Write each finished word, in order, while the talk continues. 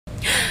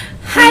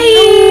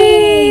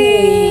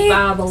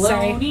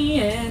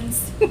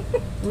Babylonians.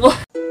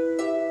 What?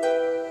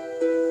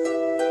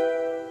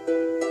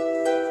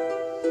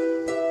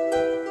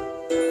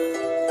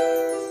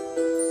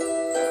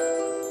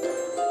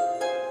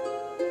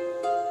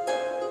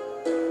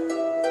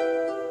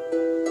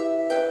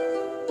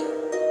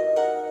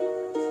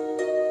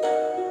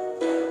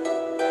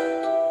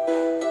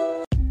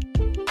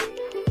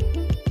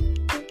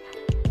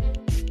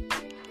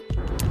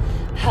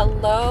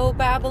 Hello,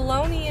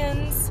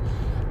 Babylonians.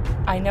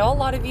 I know a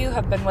lot of you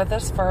have been with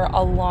us for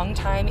a long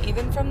time,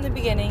 even from the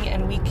beginning,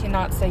 and we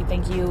cannot say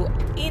thank you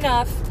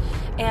enough.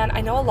 And I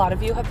know a lot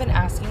of you have been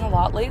asking a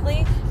lot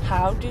lately,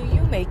 how do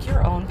you make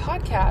your own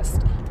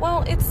podcast?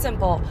 Well, it's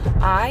simple.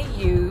 I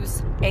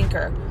use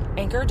Anchor,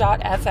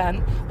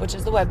 anchor.fm, which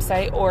is the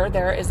website, or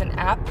there is an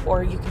app,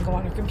 or you can go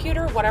on your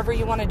computer, whatever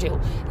you want to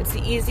do. It's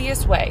the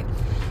easiest way.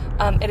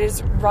 It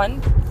is run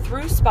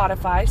through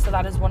Spotify, so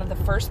that is one of the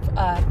first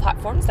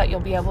platforms that you'll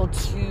be able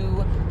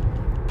to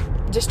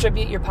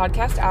distribute your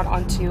podcast out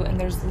onto, and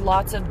there's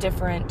lots of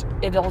different,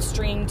 it'll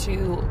stream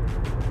to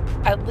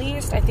at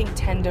least, I think,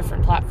 10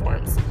 different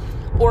platforms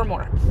or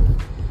more.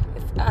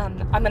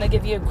 I'm going to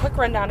give you a quick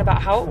rundown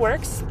about how it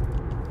works.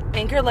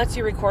 Anchor lets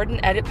you record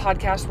and edit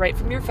podcasts right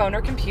from your phone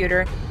or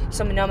computer,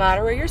 so no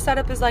matter where your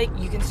setup is like,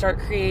 you can start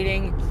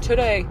creating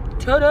today,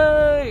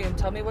 and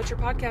tell me what your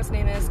podcast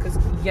name is, because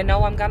you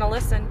know I'm gonna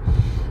listen.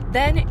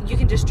 Then you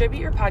can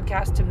distribute your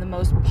podcast to the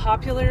most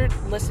popular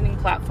listening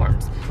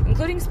platforms,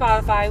 including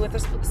Spotify, with a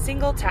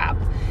single tap.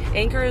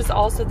 Anchor is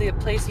also the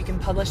place you can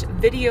publish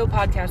video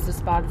podcasts to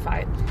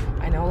Spotify.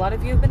 I know a lot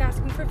of you have been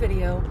asking for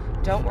video.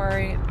 Don't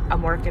worry,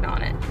 I'm working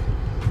on it.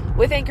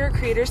 With Anchor,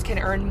 creators can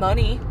earn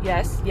money,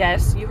 yes,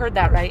 you heard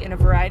that right, in a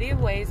variety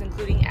of ways,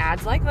 including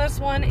ads like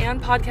this one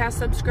and podcast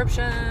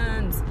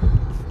subscriptions.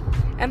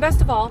 And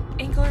best of all,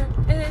 Anchor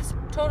is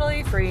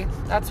totally free.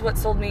 That's what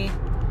sold me,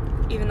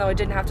 even though it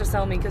didn't have to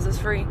sell me because it's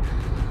free.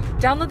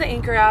 Download the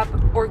Anchor app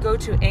or go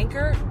to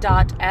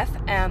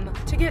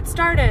anchor.fm to get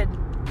started.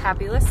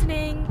 Happy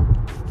listening.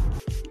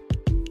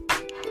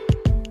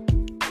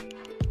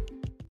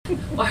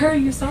 Why are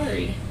you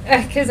sorry?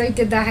 Because I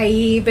did the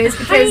hi, but it's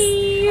because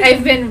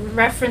I've been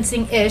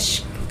referencing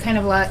Ish kind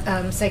of a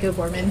lot, Psycho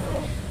Gorman,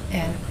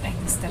 and I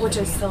missed that. Which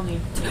I still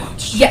need to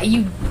watch. Yeah,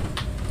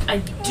 I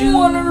do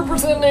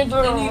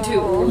 100% need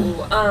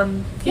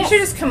to. You should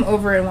just come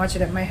over and watch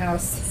it at my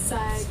house.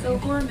 Psycho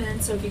Gorman.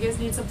 So if you guys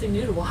need something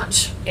new to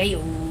watch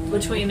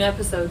between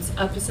episodes,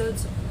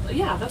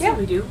 yeah, that's what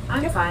we do.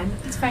 I'm fine.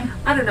 It's fine.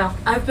 I don't know.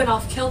 I've been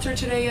off kilter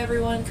today,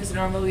 everyone, because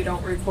normally we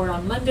don't record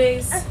on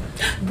Mondays.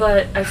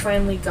 But I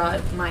finally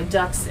got my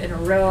ducks in a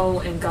row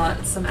and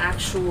got some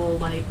actual,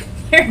 like...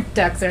 Your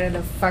ducks are in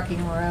a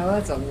fucking row.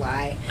 That's a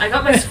lie. I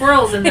got my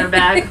squirrels in their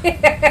bag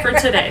for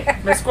today.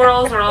 My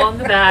squirrels are all in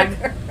the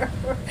bag.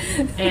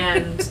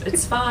 And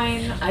it's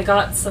fine. I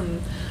got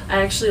some...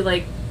 I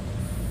actually,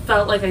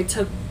 felt like I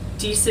took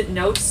decent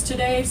notes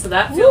today, so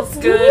that feels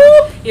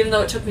good. Even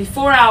though it took me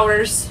 4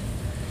 hours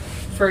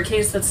for a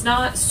case that's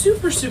not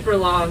super, super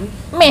long.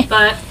 Meh.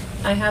 But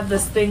I have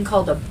this thing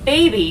called a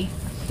baby.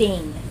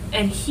 Thing.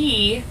 And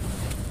he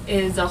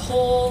is a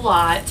whole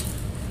lot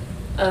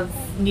of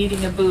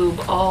needing a boob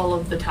all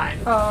of the time.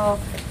 Oh,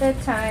 good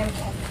time.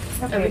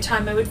 Okay. Every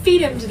time I would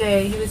feed him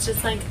today, he was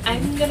just like,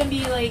 I'm gonna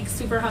be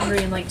super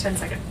hungry in 10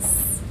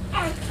 seconds.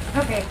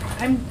 Okay,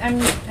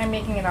 I'm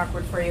making it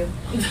awkward for you.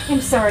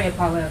 I'm sorry,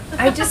 Apollo.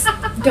 I just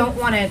don't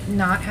want to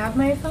not have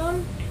my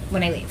phone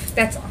when I leave.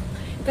 That's all.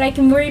 But I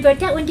can worry about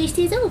that when day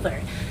stays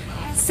over.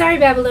 Sorry,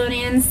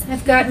 Babylonians.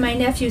 I've got my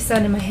nephew's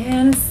son in my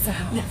hands. So.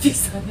 Nephew's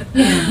son.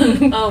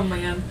 Oh,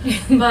 man.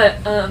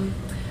 But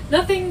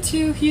nothing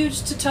too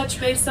huge to touch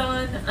base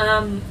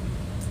on.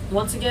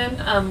 Once again,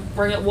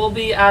 we'll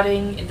be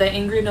adding the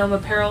Angry Gnome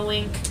apparel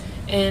link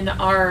in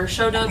our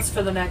show notes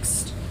for the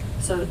next...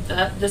 So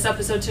this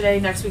episode today,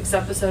 next week's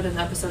episode, and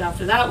the episode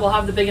after that. We'll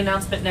have the big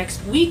announcement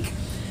next week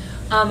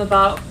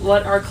about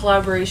what our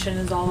collaboration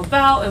is all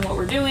about and what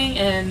we're doing,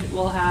 and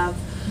we'll have...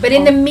 But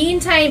in the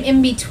meantime,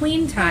 in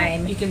between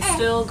time... You can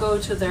still go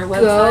to their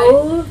website.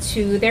 Go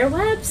to their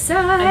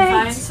website. And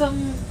find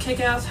some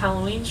kick-ass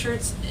Halloween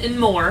shirts and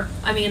more.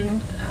 I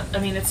mean,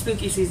 it's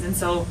spooky season,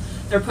 so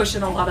they're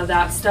pushing a lot of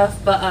that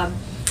stuff, but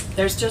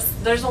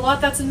there's a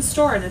lot that's in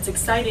store, and it's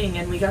exciting,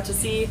 and we got to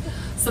see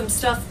some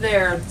stuff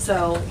there,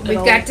 so...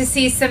 We've got to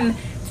see some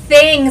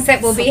things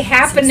that will be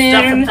happening.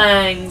 Some stuff and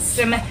things.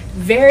 Some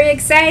very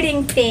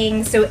exciting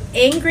things. So,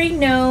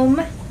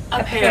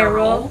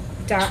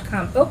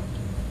 AngryGnomeApparel.com. Oh.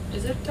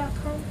 Is it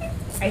 .com?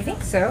 I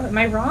think so. Am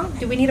I wrong?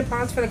 Do we need to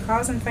pause for the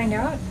cause and find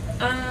out?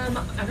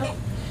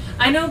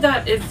 I know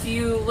that if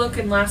you look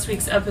in last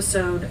week's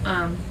episode,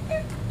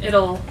 it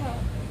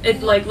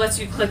lets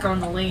you click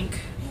on the link.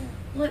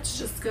 Let's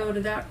just go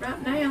to that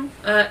right now.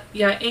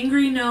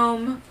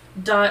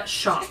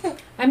 AngryGnome.shop.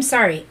 I'm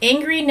sorry.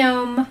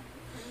 AngryGnome.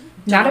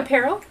 Not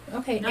apparel?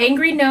 Okay. No.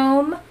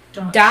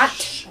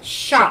 AngryGnome.shop.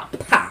 SHOP.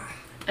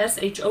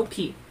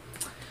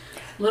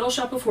 Little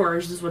Shop of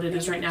Horrors is what it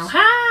is right now.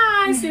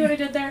 I see what I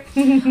did there.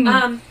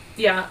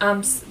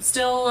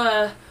 Still,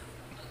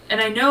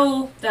 and I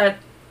know that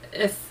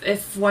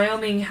if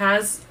Wyoming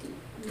has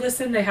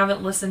listened, they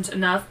haven't listened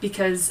enough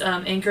because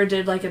Anchor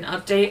did like an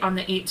update on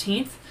the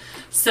 18th.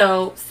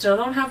 So still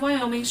don't have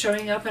Wyoming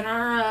showing up in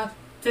our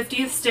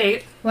 50th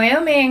state.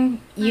 Wyoming,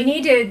 you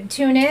need to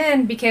tune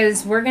in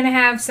because we're going to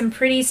have some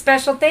pretty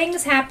special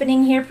things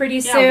happening here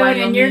pretty soon,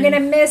 Wyoming, and you're going to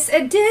miss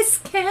a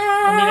discount.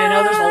 I mean, I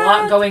know there's a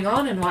lot going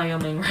on in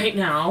Wyoming right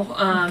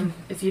now,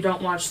 if you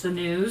don't watch the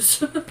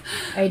news.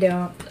 I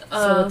don't.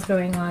 So what's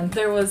going on?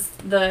 There was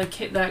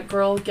that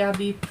girl,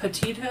 Gabby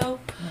Petito.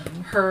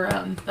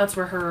 That's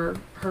where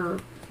her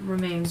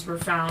remains were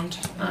found.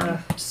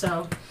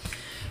 So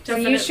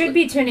you should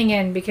be tuning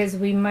in because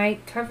we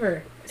might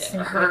cover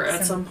her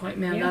at some point.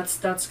 Man,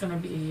 that's going to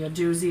be a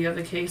doozy of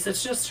a case.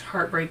 It's just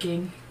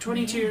heartbreaking.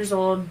 22 years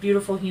old,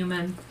 beautiful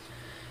human,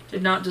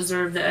 did not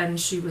deserve the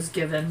end she was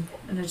given.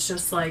 And it's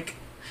just like,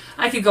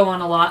 I could go on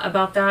a lot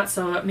about that,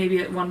 so maybe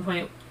at one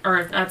point or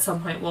at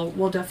some point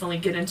we'll definitely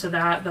get into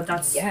that, but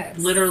that's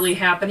literally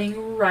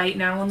happening right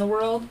now in the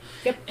world.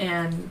 Yep.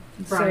 And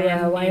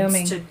Brian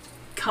needs to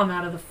come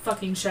out of the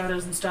fucking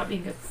shadows and stop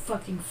being a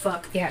fucking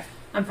fuck. Yeah.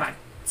 I'm fine.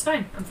 It's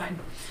fine. I'm fine.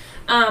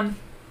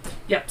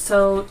 Yep,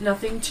 so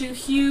nothing too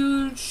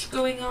huge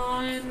going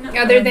on.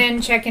 Other than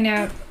checking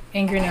out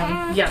Angry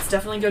Gnome. Yes,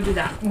 definitely go do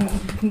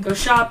that. Go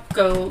shop,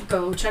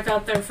 go check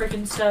out their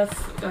freaking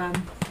stuff.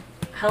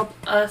 Help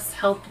us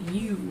help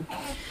you.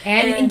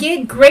 And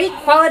get great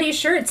quality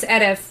shirts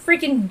at a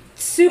freaking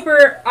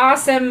super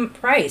awesome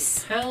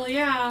price. Hell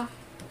yeah.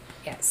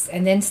 Yes,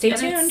 and then stay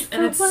tuned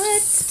for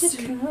what's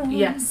to come.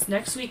 Yes,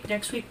 next week.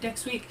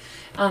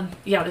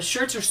 Yeah, the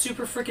shirts are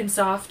super freaking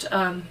soft.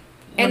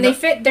 And they're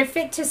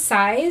fit to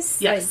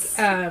size. Yes.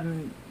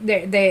 Like,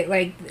 they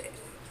like,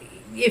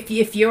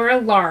 if you're a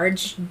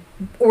large,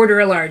 order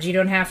a large. You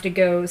don't have to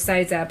go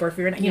size up, or if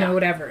you're, you know,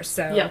 whatever.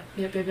 So.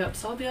 Yep.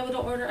 So I'll be able to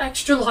order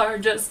extra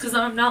large just because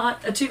I'm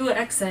not a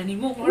 2X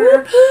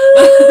anymore.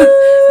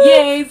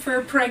 Yay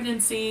for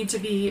pregnancy to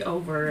be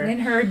over.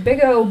 And her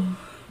big old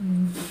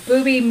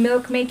booby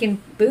milk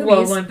making boobies.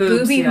 Well, my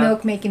boobs,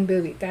 milk making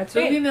booby. That's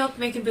booby right. milk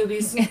making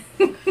boobies.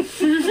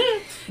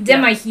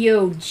 Them are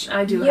huge.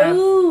 I do have.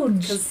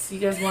 Because you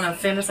guys want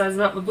to fantasize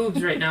about my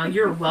boobs right now.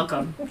 You're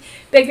welcome.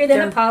 Bigger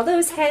than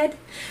Apollo's head.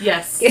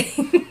 Yes.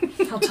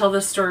 I'll tell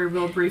this story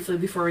real briefly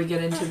before we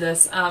get into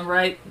this.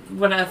 Right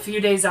when a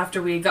few days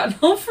after we got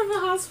home from the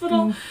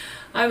hospital,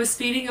 I was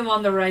feeding him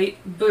on the right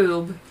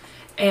boob.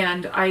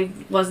 And I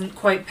wasn't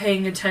quite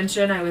paying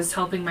attention. I was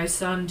helping my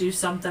son do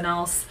something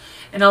else.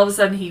 And all of a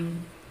sudden he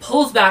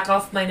pulls back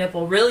off my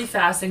nipple really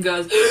fast and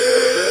goes,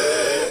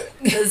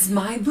 because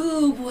my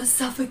boob was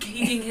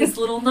suffocating his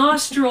little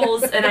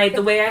nostrils, and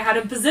the way I had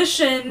him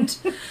positioned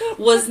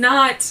was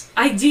not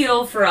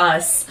ideal for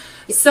us.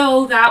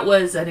 So that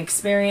was an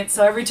experience.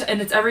 So every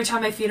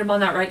time I feed him on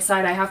that right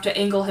side, I have to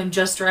angle him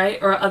just right,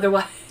 or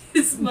otherwise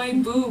my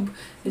boob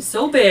is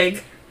so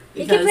big.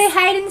 You can play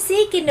hide and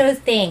seek in those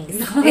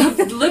things.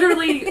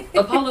 Literally,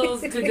 Apollo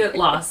could get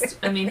lost.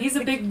 I mean, he's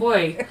a big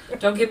boy.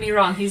 Don't get me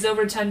wrong. He's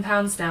over 10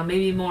 pounds now,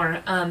 maybe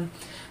more.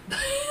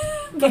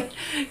 But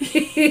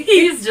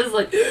he's just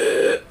like,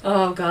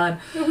 oh, God.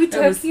 Are we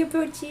talking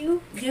about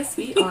you? Yes,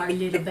 we are,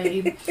 little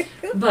babe.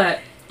 But,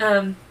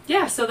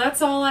 yeah, so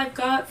that's all I've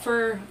got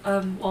for,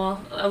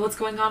 what's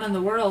going on in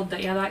the world.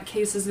 That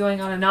case is going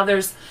on. And now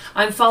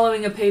I'm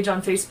following a page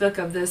on Facebook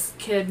of this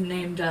kid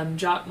named, I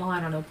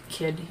don't know,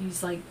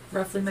 he's like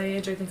roughly my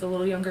age, I think a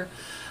little younger.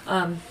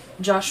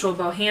 Joshua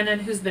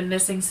Bohannon, who's been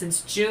missing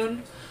since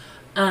June.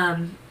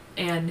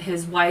 And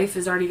his wife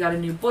has already got a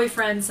new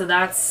boyfriend, so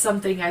that's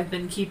something I've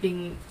been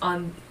keeping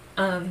on,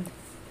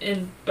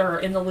 in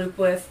the loop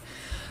with.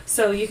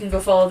 So you can go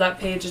follow that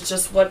page. It's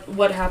just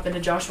what happened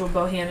to Joshua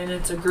Bohannon.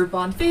 It's a group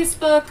on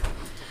Facebook.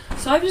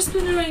 So I've just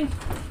been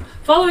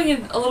following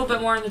it a little bit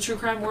more in the true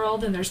crime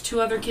world, and there's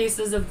 2 other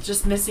cases of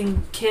just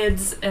missing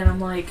kids, and I'm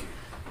like,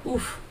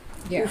 oof.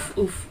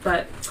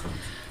 But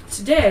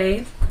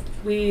today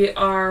we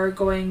are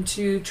going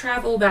to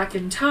travel back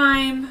in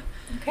time.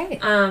 Okay.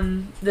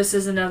 This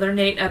is another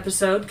Nate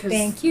episode because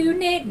thank you,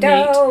 Nate.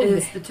 Nate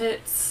is the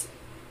tits.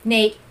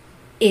 Nate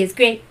is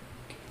great.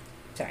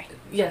 Sorry.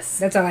 Yes.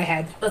 That's all I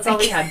had. That's all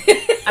we had.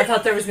 I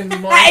thought there was going to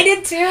be more. I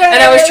did too.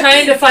 And I was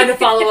trying to find a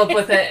follow-up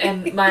with it,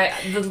 and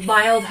the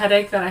mild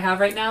headache that I have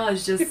right now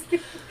is just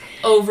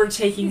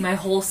overtaking my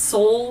whole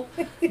soul.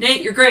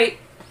 Nate, you're great.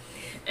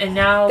 And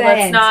now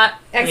let's not...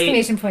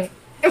 Exclamation point.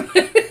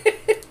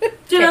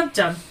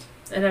 Dum-dum.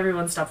 And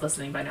everyone stopped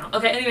listening by now.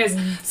 Okay, anyways,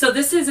 so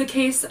this is a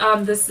case,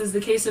 this is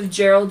the case of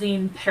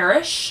Geraldine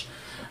Parrish.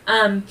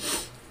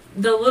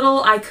 The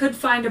little I could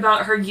find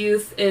about her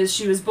youth is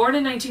she was born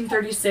in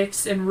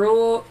 1936 in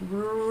rural,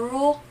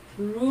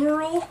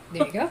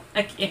 there you go.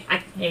 I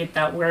hate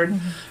that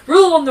word.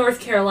 Rural North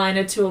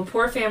Carolina to a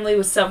poor family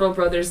with several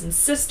brothers and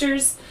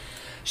sisters.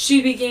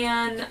 She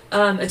began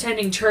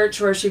attending church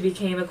where she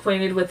became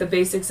acquainted with the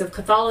basics of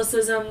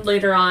Catholicism.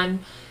 Later on,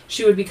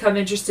 she would become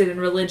interested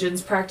in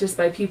religions practiced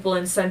by people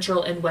in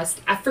Central and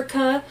West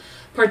Africa.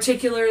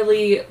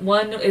 Particularly,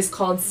 one is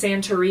called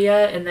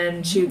Santeria, and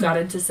then she got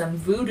into some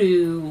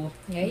voodoo.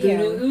 Yeah,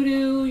 voodoo,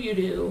 hoodoo, you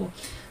do.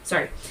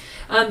 Sorry.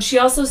 She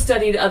also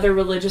studied other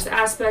religious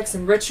aspects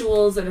and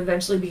rituals and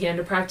eventually began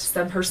to practice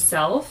them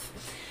herself.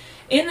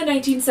 In the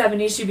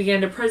 1970s, she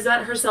began to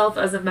present herself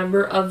as a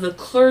member of the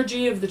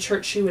clergy of the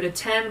church she would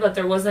attend, but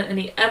there wasn't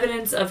any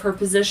evidence of her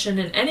position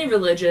in any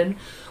religion,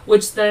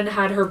 which then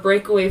had her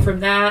break away from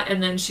that,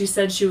 and then she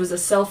said she was a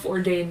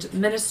self-ordained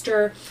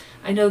minister.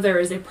 I know there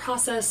is a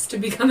process to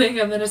becoming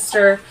a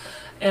minister,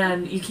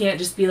 and you can't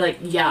just be like,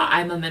 yeah,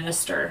 I'm a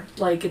minister.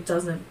 Like, it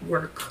doesn't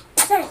work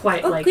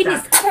quite like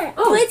goodness. that.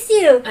 Oh, bless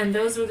you. And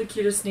those were the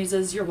cutest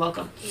sneezes. You're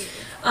welcome.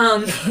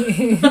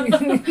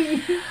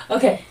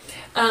 Okay.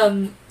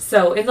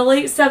 So in the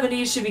late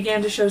 70s, she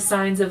began to show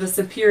signs of a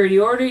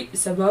superiority. I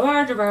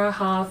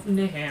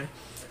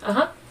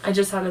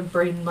just had a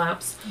brain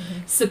lapse.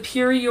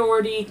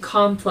 Superiority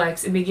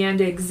complex and began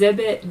to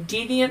exhibit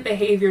deviant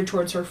behavior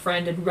towards her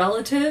friend and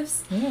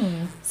relatives.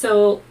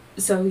 So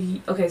that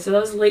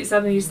was the late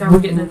 70s. Now we're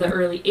getting into the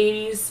early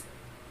 80s.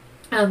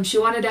 She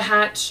wanted to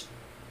hatch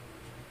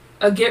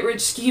a get-rich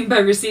scheme by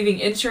receiving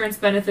insurance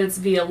benefits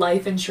via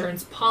life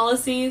insurance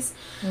policies.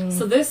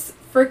 So this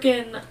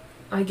frickin',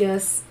 I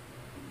guess,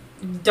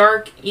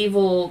 dark,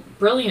 evil,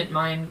 brilliant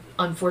mind,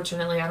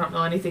 unfortunately, I don't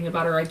know anything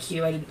about her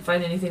IQ. I didn't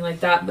find anything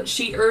like that. But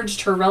she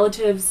urged her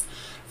relatives,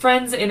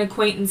 friends, and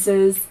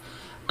acquaintances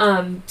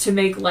to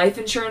make life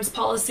insurance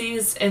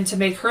policies and to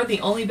make her the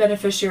only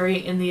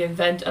beneficiary in the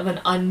event of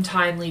an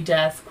untimely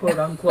death, quote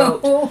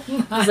unquote.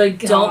 I was like,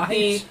 don't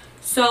be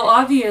so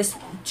obvious,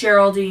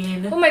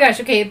 Geraldine. Oh my gosh,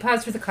 okay,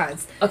 pause for the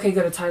cause. Okay,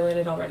 good, it's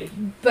highlighted already.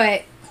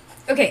 But,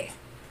 okay,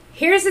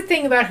 here's the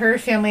thing about her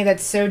family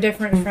that's so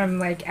different from,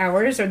 like,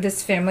 ours, or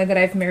this family that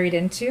I've married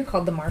into,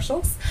 called the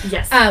Marshalls.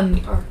 Yes.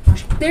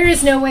 There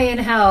is no way in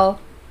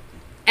hell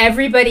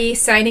everybody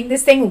signing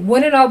this thing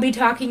wouldn't all be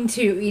talking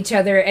to each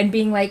other and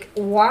being like,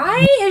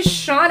 why is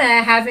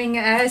Shauna having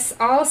us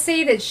all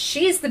say that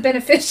she's the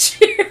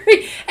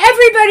beneficiary?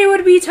 Everybody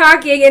would be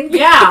talking and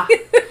yeah.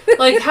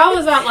 Like, how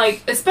is that,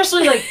 like,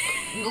 especially, like,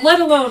 let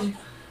alone,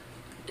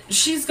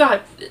 she's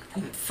got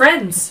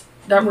friends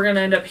that we're going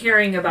to end up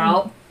hearing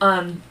about,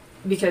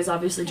 because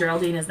obviously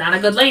Geraldine is not a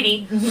good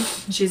lady.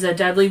 She's a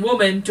deadly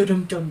woman.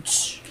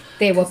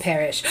 They will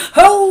perish.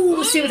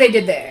 Oh, see what they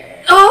did there.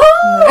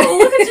 Oh,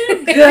 look at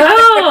you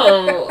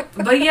go.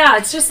 But yeah,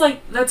 it's just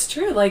like, that's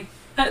true. Like,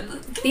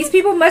 these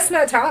people must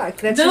not talk.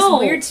 That's just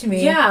weird to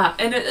me. Yeah,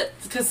 and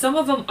because some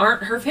of them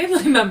aren't her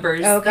family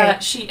members,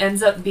 that she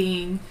ends up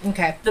being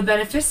the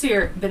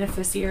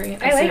beneficiary.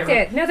 I liked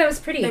it. No, that was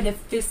pretty.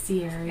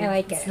 Beneficiary. I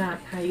like it. It's not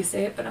how you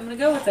say it, but I'm going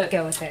to go with it.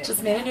 Go with it.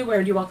 Just made a new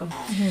word. You're welcome.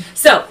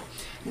 So,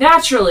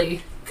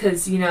 naturally,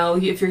 because, you know,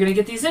 if you're going to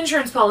get these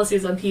insurance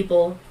policies on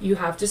people, you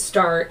have to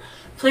start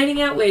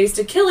planning out ways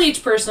to kill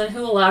each person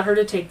who allowed her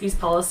to take these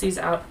policies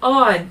out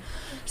on.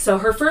 So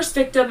her first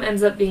victim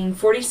ends up being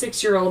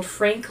 46-year-old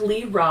Frank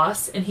Lee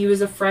Ross, and he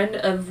was a friend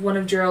of one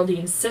of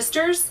Geraldine's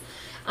sisters.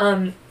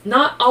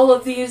 Not all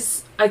of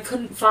these, I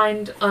couldn't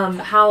find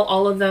how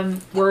all of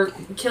them were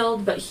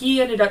killed, but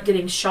he ended up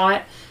getting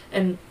shot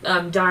and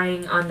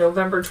dying on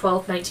November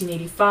 12th,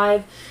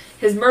 1985.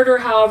 His murder,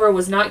 however,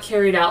 was not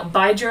carried out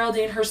by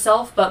Geraldine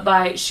herself, but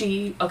by a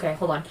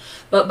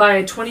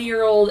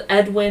 20-year-old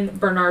Edwin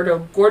Bernardo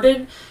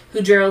Gordon,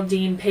 who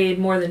Geraldine paid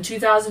more than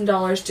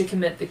 $2,000 to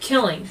commit the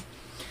killing.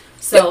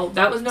 So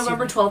that was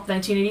November 12th,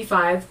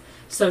 1985.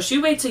 So she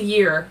waits a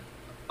year,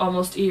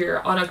 almost a year.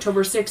 On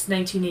October 6th,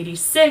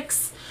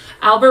 1986,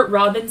 Albert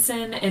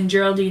Robinson and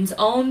Geraldine's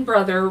own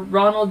brother,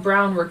 Ronald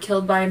Brown, were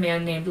killed by a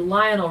man named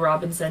Lionel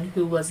Robinson,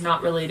 who was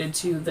not related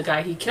to the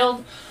guy he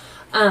killed.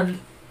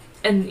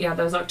 And yeah,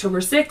 that was October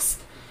 6th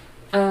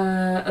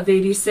of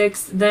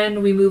 86.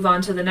 Then we move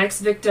on to the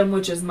next victim,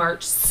 which is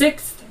March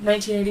 6th,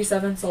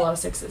 1987. It's a lot of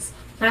sixes.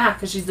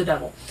 Because she's the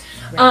devil.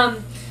 Right.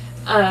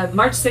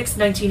 March 6th,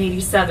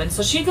 1987.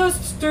 So she goes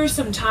through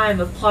some time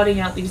of plotting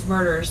out these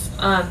murders.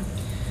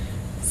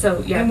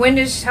 So, yeah. And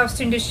how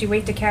soon does she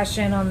wait to cash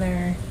in on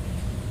their...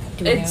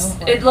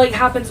 It, like,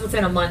 happens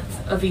within a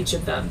month of each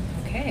of them.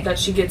 Okay. That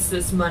she gets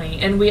this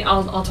money. And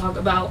I'll talk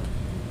about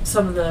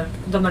some of the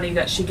money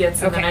that she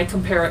gets, and then I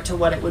compare it to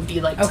what it would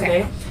be like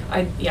today.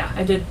 I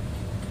did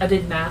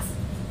math.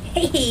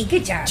 Hey,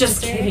 good job.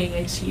 Just kidding,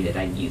 I cheated.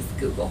 I used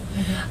Google.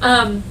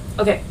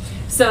 Okay,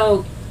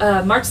 so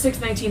March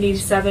 6,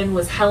 1987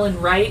 was Helen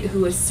Wright,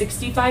 who was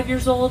 65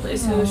 years old,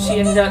 is who she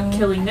ended up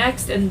killing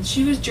next, and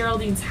she was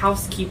Geraldine's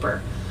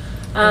housekeeper.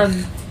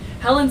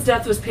 Helen's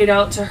death was paid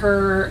out to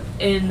her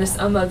in the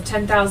sum of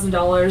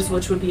 $10,000,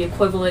 which would be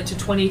equivalent to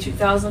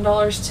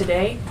 $22,000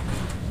 today.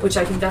 Which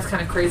I think that's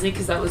kind of crazy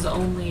because that was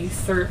only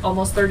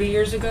almost 30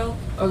 years ago,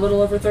 or a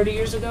little over 30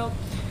 years ago.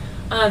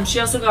 She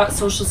also got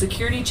Social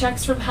Security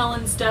checks from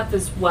Helen's death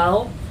as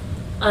well.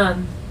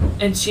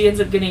 And she ends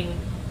up getting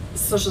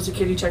Social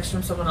Security checks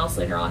from someone else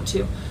later on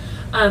too.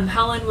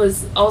 Helen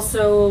was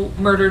also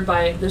murdered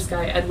by this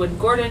guy, Edwin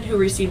Gordon, who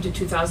received a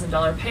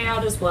 $2,000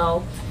 payout as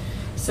well.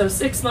 So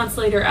 6 months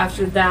later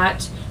after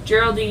that,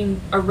 Geraldine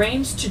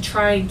arranged to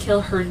try and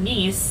kill her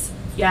niece.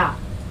 Yeah,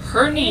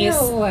 her niece.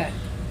 Ew.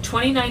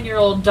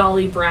 29-year-old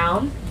Dolly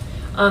Brown.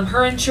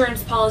 Her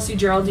insurance policy,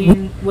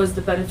 Geraldine was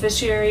the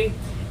beneficiary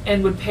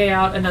and would pay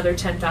out another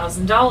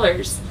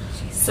 $10,000.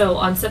 So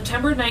on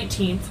September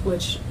 19th,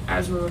 which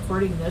as we're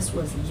recording this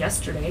was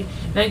yesterday,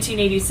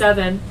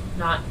 1987,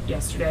 not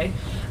yesterday,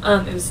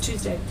 it was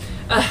Tuesday,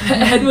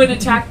 Edwin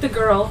attacked the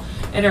girl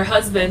and her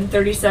husband,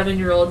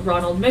 37-year-old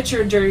Ronald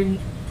Mitcher, during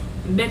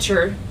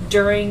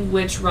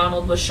which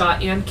Ronald was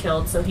shot and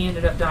killed, so he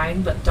ended up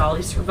dying, but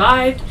Dolly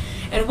survived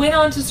and went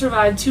on to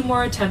survive 2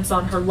 more attempts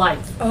on her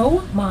life.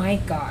 Oh my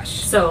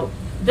gosh. So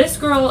this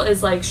girl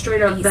is like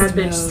straight up bad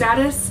bitch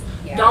status.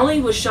 Yeah. Dolly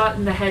was shot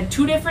in the head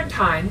 2 different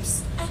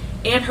times,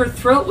 and her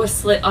throat was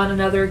slit on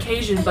another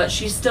occasion, but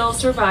she still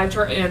survived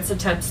her aunt's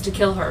attempts to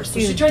kill her. So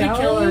she tried to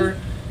kill her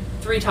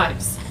 3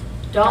 times.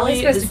 Dolly's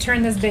supposed to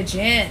turn this bitch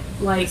in.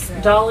 Like,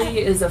 so. Dolly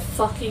is a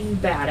fucking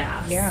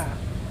badass. Yeah.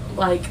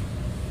 Like,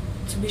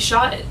 to be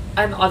shot,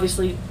 I'm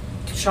obviously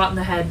shot in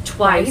the head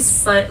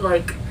twice, but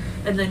like,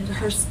 and then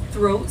her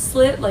throat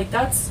slit, like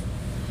that's,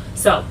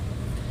 so,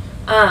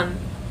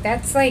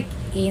 that's like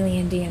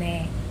alien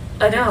DNA.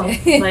 I know,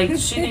 like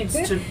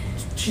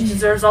she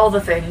deserves all the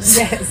things.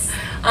 Yes.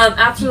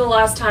 After the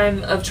last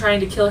time of trying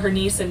to kill her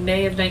niece in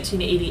May of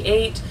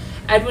 1988,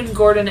 Edwin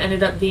Gordon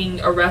ended up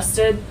being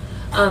arrested.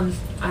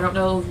 I don't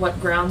know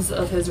what grounds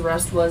of his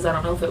arrest was. I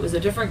don't know if it was a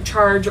different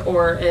charge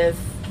or if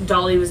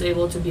Dolly was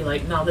able to be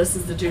like, no, this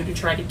is the dude who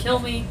tried to kill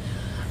me.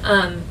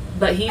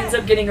 But he ends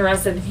up getting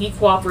arrested, and he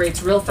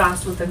cooperates real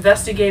fast with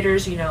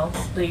investigators. You know,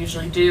 they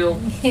usually do.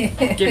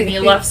 Give me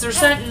a lesser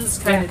sentence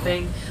kind of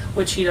thing,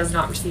 which he does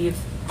not receive.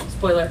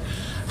 Spoiler.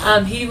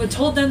 He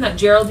told them that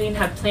Geraldine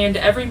had planned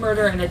every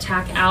murder and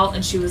attack out,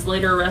 and she was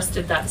later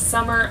arrested that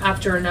summer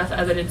after enough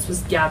evidence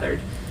was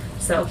gathered.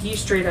 So he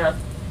straight up,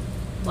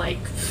 like,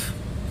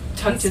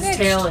 tucked his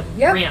tail and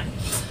ran.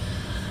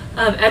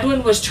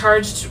 Edwin was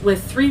charged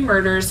with 3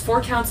 murders,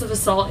 4 counts of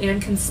assault,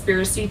 and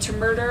conspiracy to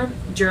murder.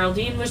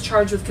 Geraldine was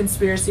charged with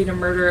conspiracy to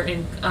murder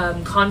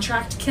and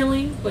contract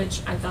killing,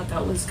 which I thought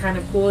that was kind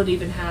of cool. It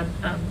even had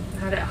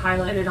it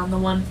highlighted on the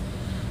one.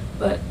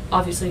 But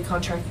obviously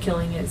contract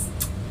killing is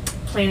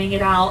planning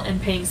it out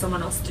and paying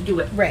someone else to do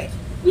it. Right.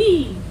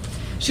 Whee!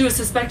 She was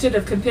suspected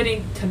of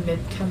committing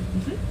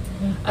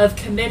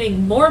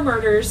more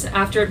murders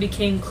after it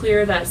became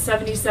clear that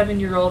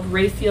 77-year-old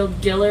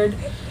Rayfield Gillard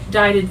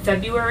died in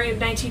February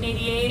of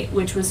 1988,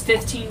 which was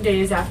 15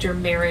 days after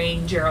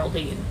marrying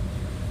Geraldine.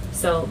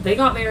 So they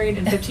got married,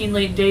 and 15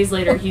 days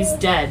later, he's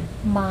dead.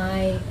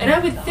 And I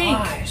would think,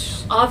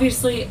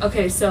 obviously,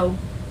 okay, so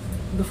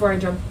before I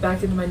jump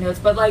back into my notes,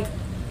 but like,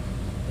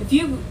 if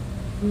you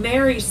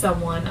marry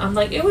someone, I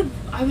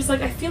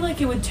feel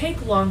like it would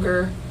take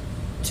longer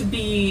to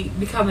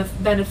become a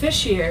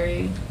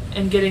beneficiary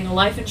and getting a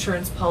life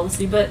insurance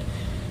policy, but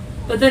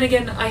then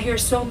again, I hear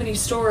so many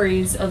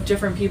stories of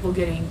different people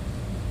getting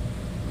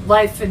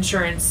life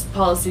insurance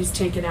policies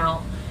taken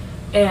out,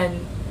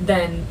 and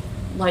then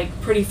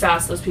like pretty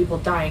fast those people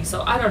dying.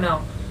 So I don't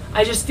know.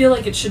 I just feel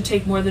like it should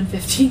take more than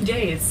 15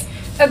 days.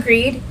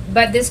 Agreed,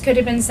 but this could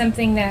have been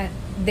something that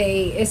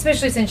they,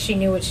 especially since she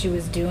knew what she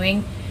was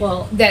doing,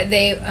 well, that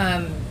they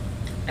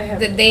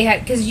had,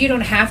 because you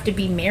don't have to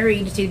be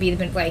married to be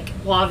like.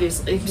 Well,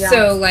 obviously. Yeah.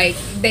 So like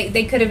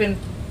they could have been.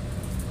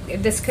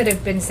 This could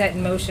have been set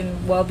in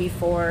motion well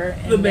before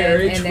the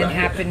marriage, and then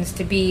happens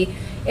to be,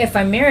 if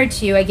I'm married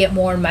to you, I get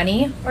more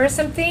money or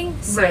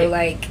something. So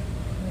like.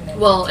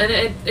 Well, and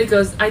it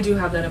goes. I do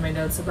have that in my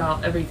notes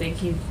about everything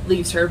he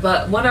leaves her.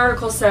 But one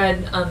article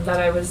said that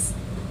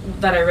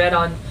I read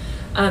on.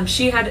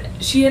 She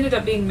ended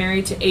up being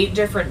married to 8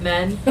 different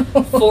men,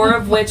 4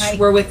 of which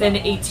were within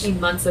 18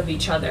 months of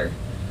each other.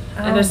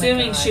 And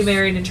assuming she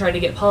married and tried to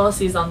get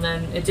policies on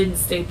them, it didn't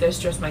state this,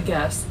 just my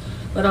guess.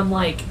 But I'm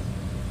like,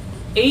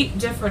 8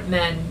 different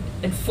men,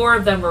 and 4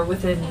 of them were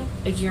within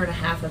a year and a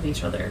half of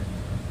each other.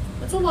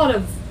 That's a lot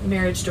of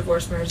marriage,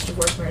 divorce, marriage,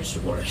 divorce, marriage,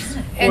 divorce.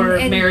 Or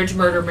marriage,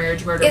 murder,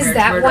 marriage, murder, is marriage,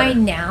 that murder. why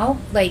now,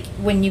 like,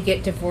 when you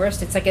get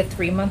divorced, it's like a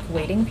 3-month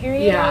waiting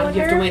period? Yeah,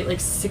 you have to wait like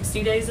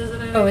 60 days,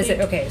 isn't it? Oh, is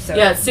it? Okay, so.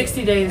 Yeah, it's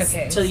 60 days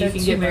till you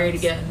can get married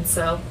again,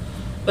 so.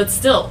 But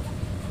still.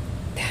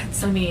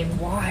 That's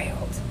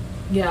wild.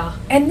 Yeah.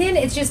 And then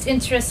it's just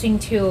interesting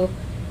to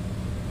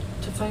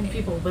find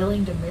people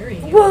willing to marry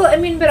you. Well, I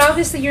mean, but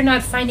obviously you're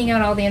not finding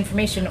out all the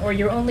information, or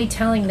you're only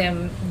telling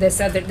them this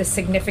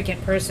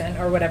significant person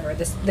or whatever,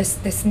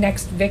 this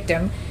next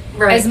victim,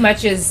 right. As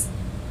much as,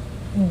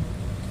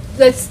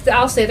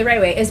 I'll say it the right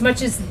way, as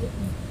much as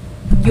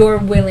you're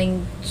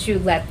willing to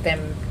let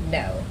them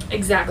know.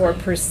 Exactly. Or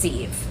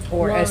perceive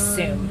or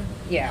assume.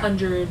 Yeah.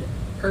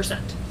 100%.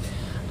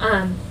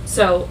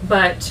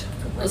 But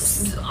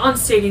on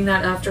stating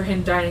that after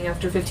him dying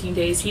after 15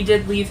 days, he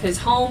did leave his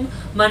home,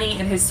 money,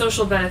 and his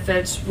social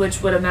benefits,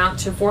 which would amount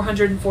to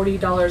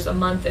 $440 a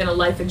month in a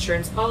life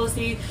insurance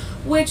policy,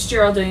 which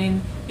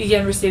Geraldine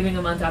began receiving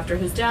a month after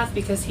his death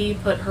because he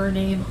put her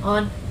name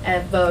on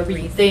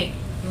everything.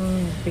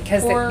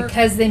 Because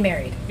they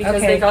married.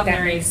 Because they got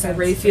married. So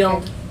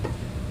Rayfield.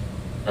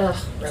 Ugh,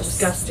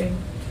 disgusting.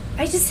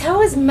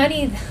 How is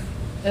money...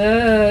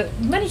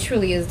 money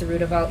truly is the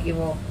root of all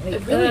evil. Like,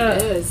 it really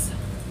is.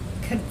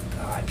 Good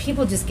God,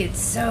 people just get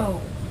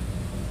so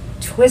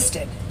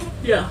twisted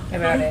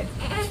about it.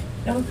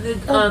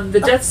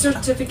 The death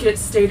certificate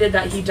stated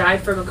that he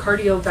died from a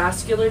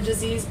cardiovascular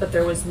disease, but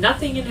there was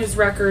nothing in his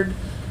record.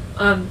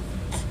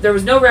 There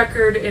was no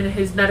record in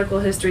his medical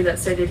history that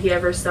stated he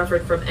ever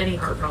suffered from any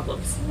heart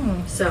problems.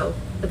 So,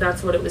 but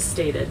that's what it was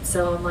stated.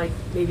 So I'm like,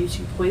 maybe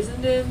she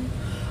poisoned him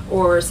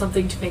or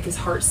something to make his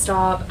heart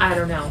stop. I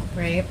don't know.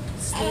 Right.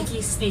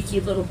 Sneaky, sneaky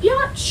little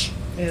biatch.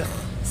 Ugh.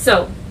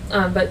 So,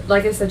 but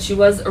like I said, she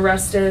was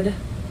arrested.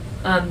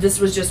 This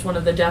was just one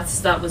of the deaths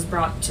that was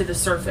brought to the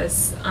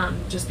surface,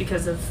 just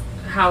because of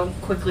how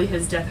quickly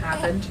his death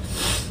happened.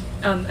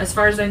 As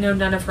far as I know,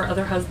 none of her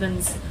other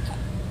husbands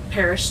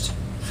perished.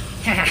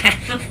 I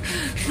love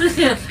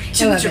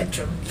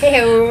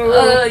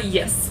it.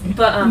 Yes.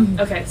 But,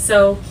 okay,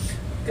 so,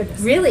 goodness.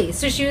 Really?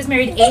 So she was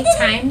married 8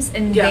 times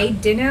and they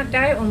did not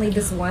die? Only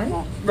this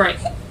one? Right.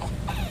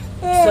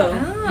 So,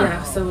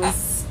 yeah, so it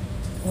was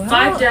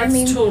 5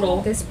 deaths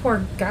total. This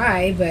poor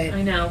guy, but...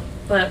 I know,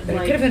 but it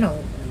like... could have been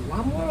a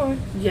lot more.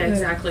 Yeah,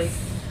 exactly.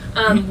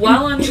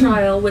 While on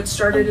trial, which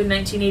started in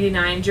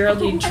 1989,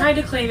 Geraldine tried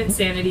to claim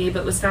insanity,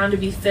 but was found to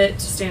be fit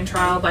to stand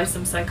trial by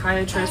some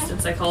psychiatrists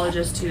and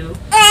psychologists who,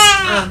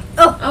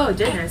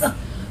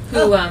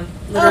 who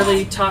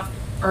literally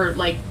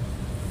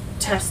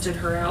tested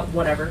her out,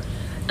 whatever.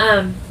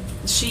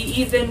 She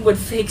even would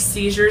fake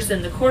seizures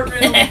in the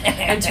courtroom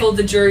and told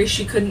the jury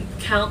she couldn't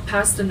count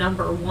past the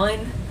number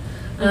 1.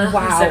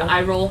 Wow. Said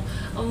eye roll.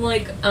 I'm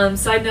like,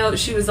 side note,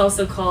 she was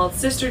also called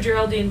Sister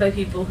Geraldine by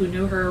people who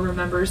knew her,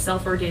 remember,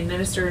 self-ordained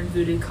minister and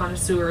voodoo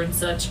connoisseur and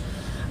such.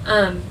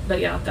 But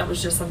yeah, that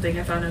was just something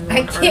I found in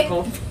one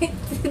article.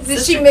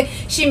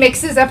 She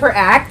mixes up her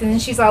act and then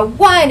she's all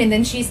 1 and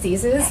then she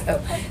seizes. 1.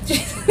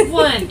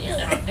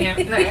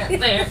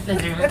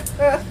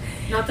 There.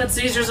 Not that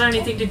seizures are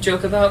anything to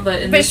joke about,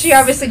 but she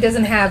obviously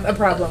doesn't have a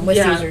problem with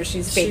seizures.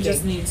 She's faking. She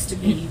just needs to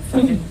be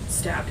fucking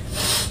stabbed.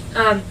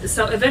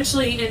 So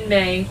eventually in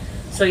May,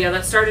 so yeah,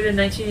 that started in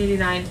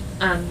 1989.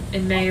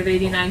 In May of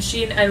 89,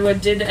 she and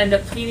Edward did end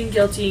up pleading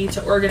guilty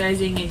to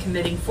organizing and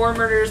committing 4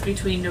 murders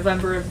between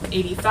November of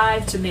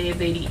 85 to May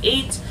of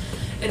 88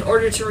 in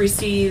order to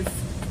receive,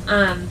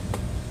 I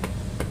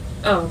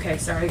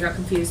got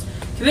confused.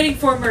 Committing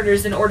 4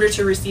 murders in order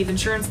to receive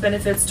insurance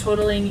benefits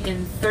totaling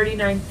in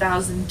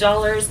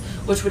 $39,000,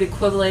 which would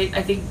equivalent,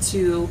 I think,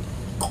 to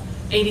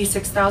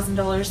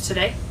 $86,000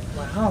 today.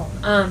 Wow.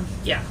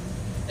 Yeah.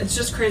 It's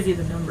just crazy,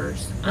 the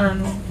numbers.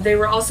 They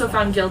were also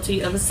found guilty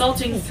of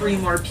assaulting 3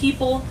 more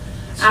people.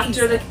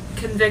 After the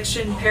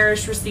conviction,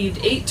 Parrish received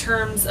 8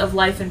 terms of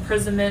life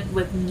imprisonment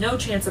with no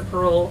chance of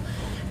parole.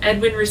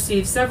 Edwin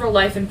received several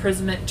life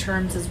imprisonment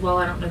terms as well.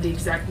 I don't know the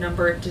exact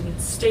number. It didn't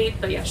state.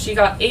 But yeah, she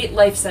got 8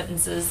 life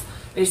sentences,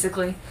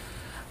 basically.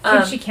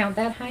 Can she count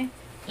that high?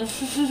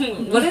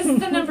 What is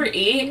the number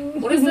 8?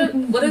 What is it?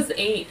 What is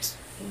 8?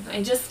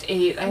 I just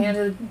ate. I had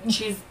a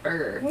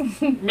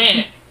cheeseburger.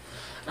 Meh.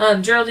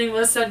 Geraldine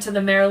was sent to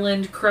the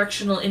Maryland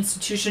Correctional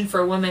Institution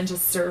for Women to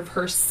serve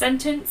her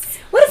sentence.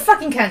 What a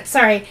fucking cunt.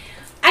 Sorry.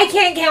 I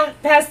can't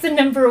count past the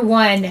number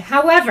 1.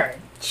 However,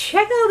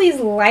 check all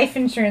these life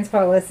insurance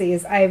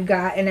policies I've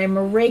got, and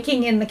I'm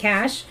raking in the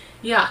cash.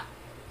 Yeah.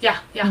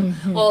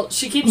 Mm-hmm. Well,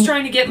 she keeps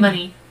trying to get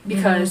money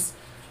because...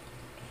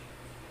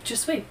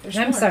 Just wait.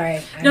 I'm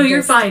sorry.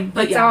 You're fine.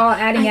 But it's all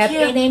adding up,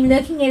 and I'm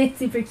looking at a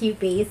super cute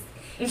base.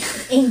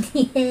 In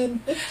the end,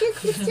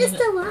 it's just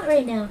a lot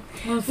right now.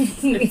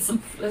 It's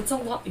a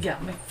lot. Yeah,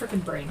 my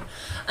freaking brain.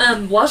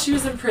 While she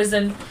was in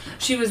prison,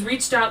 she was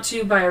reached out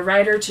to by a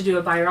writer to do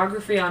a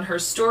biography on her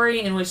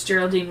story, in which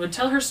Geraldine would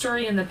tell her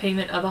story in the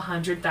payment of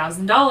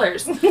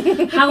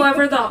 $100,000.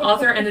 However, the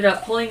author ended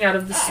up pulling out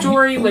of the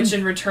story, which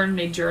in return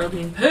made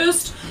Geraldine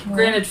pissed.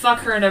 Granted, fuck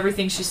her and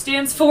everything she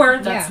stands for.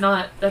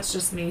 That's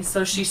just me.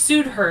 So she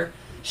sued her.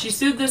 She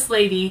sued this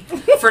lady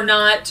for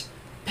not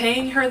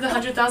paying her the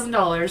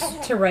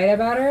 $100,000 to write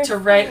about her,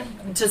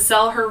 to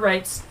sell her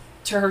rights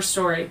to her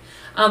story.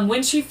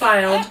 When she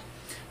filed,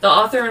 the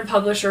author and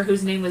publisher,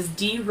 whose name was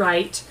D.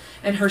 Wright,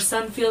 and her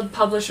Sunfield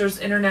Publishers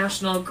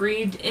International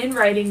agreed in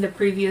writing the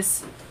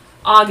previous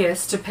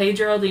August to pay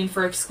Geraldine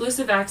for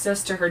exclusive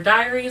access to her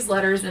diaries,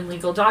 letters, and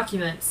legal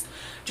documents.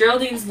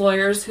 Geraldine's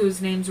lawyers,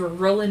 whose names were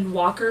Roland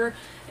Walker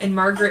and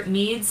Margaret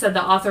Mead, said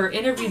the author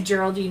interviewed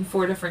Geraldine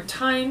 4 different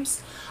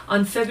times.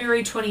 On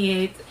February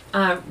 28th,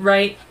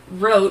 Wright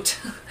wrote,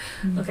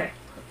 okay,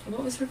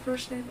 what was her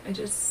first name? I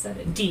just said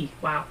it. D.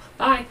 Wow.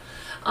 Bye.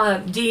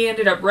 D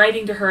ended up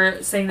writing to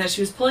her saying that she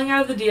was pulling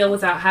out of the deal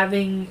without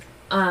having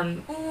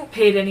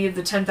paid any of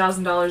the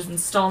 $10,000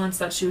 installments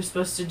that she was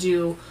supposed to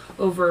do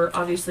over,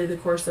 obviously, the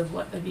course of,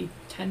 maybe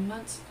 10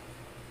 months?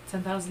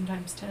 10,000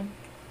 times 10?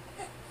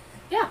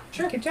 Yeah,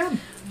 sure. Good job.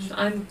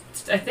 I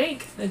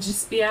think. I'd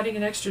just be adding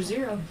an extra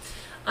 0.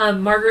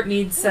 Margaret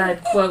Mead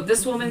said, quote,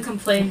 "This woman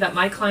complained that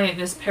my client,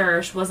 Miss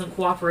Parrish, wasn't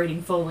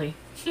cooperating fully."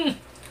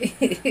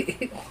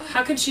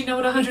 How could she know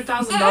what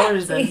 $100,000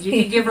 is?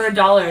 You could give her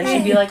 $1 and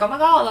she'd be like, "Oh my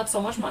god, that's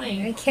so much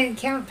money." I can't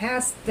count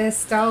past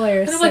this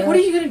 $. And I'm like, what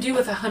are you going to do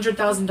with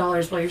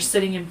 $100,000 while you're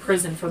sitting in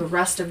prison for the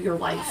rest of your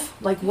life?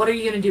 Like, what are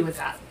you going to do with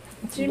that?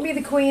 She'd be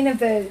the queen of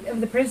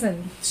the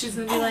prison. She's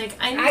gonna be like,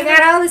 I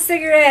got all the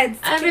cigarettes.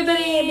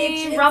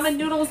 Everybody, ramen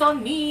noodles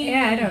on me.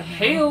 Yeah, I don't know.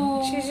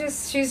 Hey-o.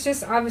 She's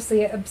just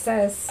obviously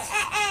obsessed.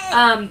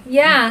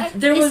 Yeah,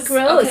 there was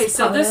gross, okay.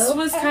 So Paulo. this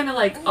was kind of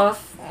like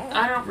off.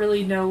 I don't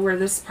really know where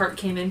this part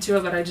came into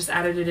it, but I just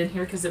added it in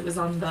here because it was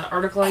on the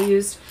article I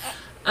used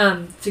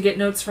to get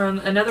notes from.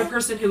 Another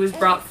person who was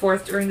brought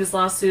forth during this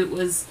lawsuit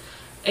was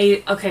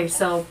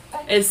so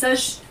it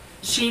says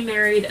she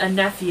married a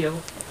nephew.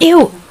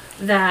 Ew.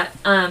 That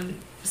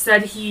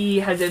said he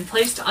had been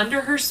placed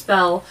under her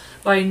spell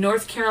by a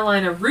North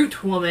Carolina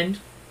root woman,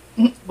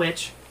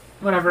 which,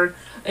 whatever,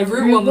 a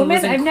root woman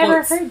was in I've quotes,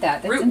 never heard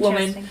that. That's root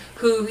woman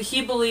who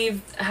he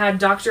believed had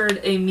doctored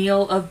a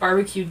meal of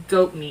barbecued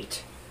goat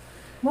meat.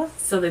 What?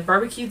 So they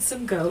barbecued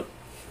some goat,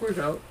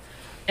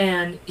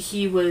 and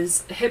he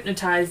was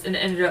hypnotized and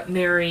ended up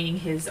marrying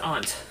his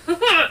aunt.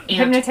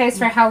 Hypnotized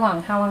for how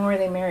long? How long were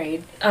they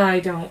married? I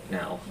don't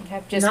know.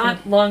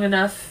 Not long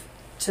enough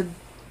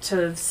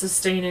to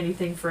sustain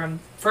anything from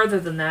further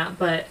than that,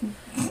 but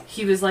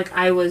he was like,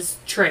 I was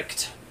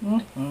tricked.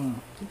 Mm-hmm.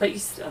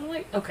 But I'm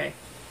like, okay,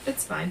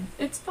 it's fine.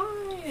 It's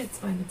fine.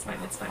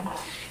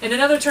 In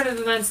another turn of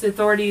events, the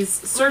authorities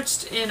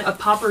searched in a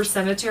pauper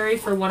cemetery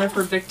for one of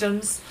her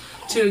victims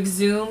to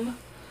exhume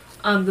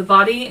the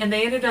body, and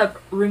they ended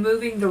up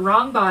removing the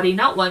wrong body,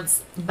 not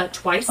once, but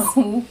twice.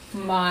 Oh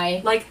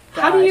my Like,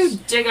 gosh. How do you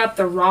dig up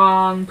the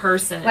wrong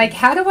person? Like,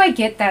 how do I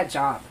get that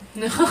job?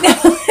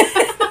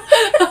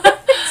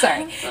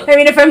 Sorry. I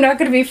mean, if I'm not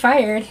going to be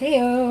fired,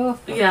 hey-o.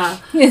 Yeah.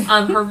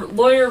 Her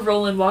lawyer,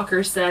 Roland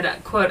Walker,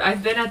 said, quote,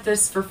 I've been at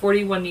this for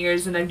 41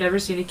 years and I've never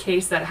seen a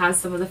case that has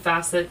some of the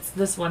facets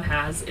this one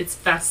has. It's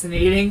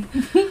fascinating.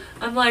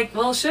 I'm like,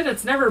 well, shit,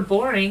 it's never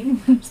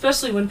boring,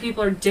 especially when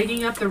people are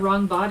digging up the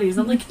wrong bodies.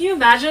 I'm like, can you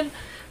imagine,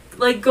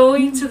 like,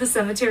 going to the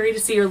cemetery to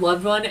see your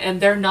loved one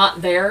and they're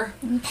not there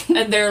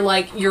and they're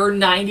like your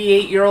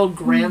 98-year-old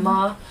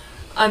grandma?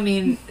 I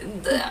mean,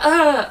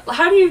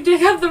 how do you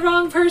dig up the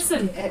wrong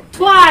person?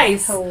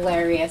 Twice!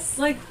 Hilarious.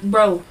 Like,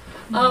 bro.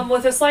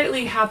 With a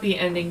slightly happy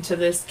ending to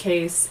this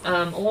case,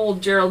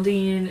 old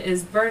Geraldine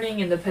is burning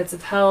in the pits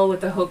of hell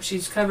with the hope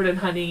she's covered in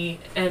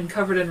honey and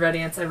covered in red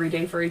ants every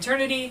day for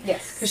eternity.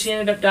 Yes. Because she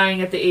ended up dying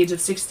at the age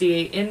of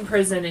 68 in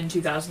prison in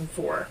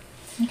 2004.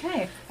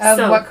 Okay.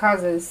 Of what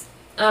causes?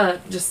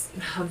 Just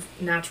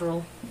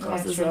natural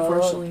causes,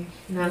 unfortunately.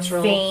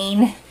 Natural.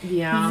 Vain.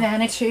 Yeah.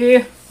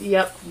 Vanity.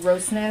 Yep.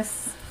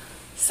 Grossness.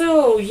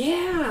 So,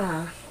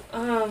 yeah.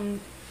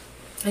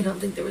 I don't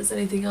think there was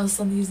anything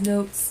else on these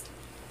notes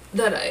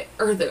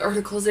or the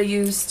articles I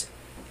used.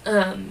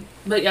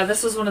 But yeah,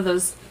 this was one of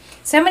those.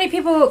 So how many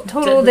people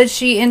total did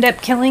she end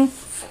up killing?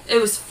 It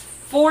was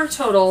 4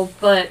 total,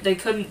 but they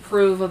couldn't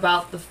prove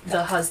about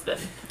the husband.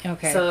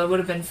 Okay. So it would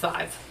have been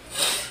 5.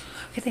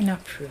 How could they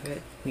not prove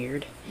it?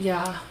 Weird.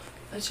 Yeah.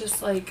 It's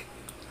just like,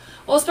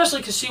 well, especially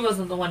because she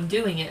wasn't the one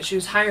doing it. She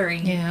was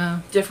hiring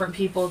different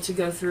people to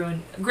go through.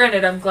 And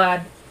granted, I'm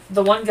glad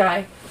the one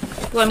guy,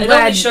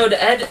 only showed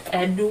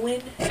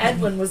Edwin.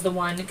 Edwin was the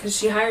one, because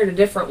she hired a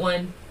different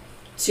one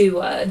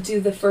to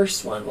do the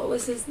first one. What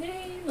was his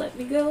name? Let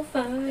me go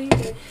find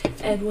it.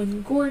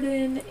 Edwin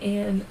Gordon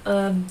and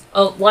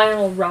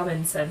Lionel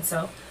Robinson.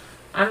 So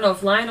I don't know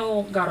if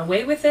Lionel got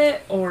away with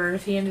it or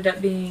if he ended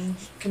up being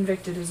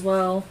convicted as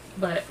well.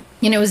 But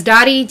it was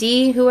Dottie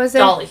D. Who was it?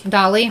 Dolly.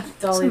 Dolly,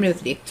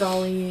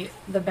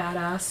 the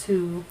badass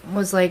who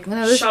was like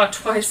shot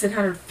twice and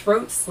had her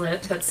throat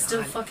slit, but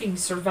still fucking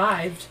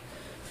survived.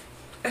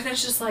 And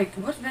it's just like,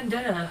 what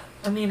vendetta?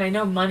 I mean, I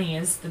know money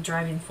is the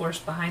driving force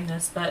behind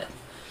this, but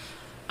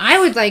I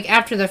would like,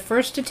 after the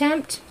first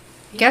attempt,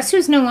 guess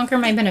who's no longer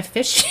my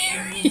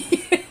beneficiary?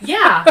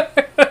 Yeah.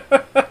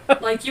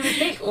 Like, you would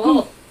think,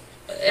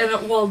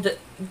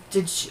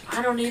 did she?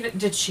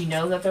 Did she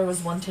know that there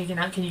was one taken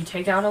out? Can you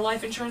take out a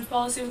life insurance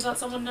policy without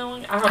someone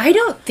knowing? I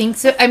don't think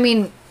so. I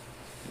mean,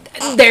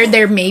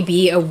 there may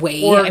be a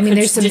way. I mean,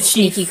 there's some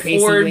sneaky,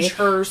 crazy way.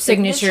 Her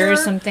signature or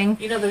something.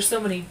 There's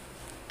so many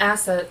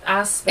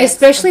aspects.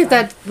 Especially if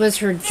that was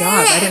her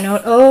job. I don't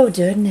know. Oh,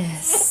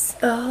 goodness.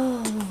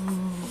 Oh.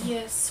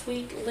 Yes,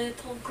 sweet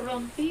little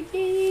grumpy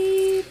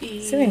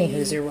baby. So many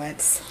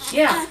what's.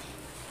 Yeah.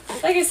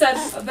 Like I said,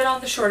 a bit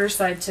on the shorter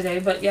side today,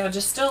 but yeah,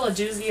 just still a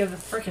doozy of a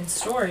freaking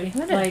story.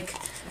 What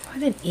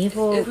an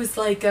evil. It was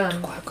like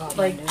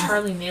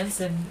Charlie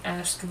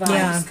Manson-esque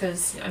vibes,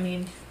 because I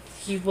mean,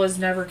 he was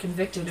never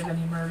convicted of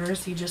any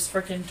murders. He just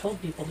freaking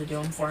told people to do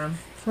them for him.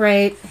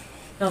 Right.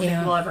 I don't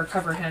think we'll ever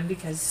cover him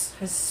because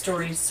his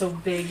story is so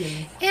big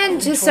and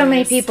just so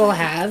many people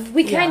have.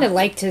 We kind of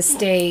like to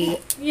stay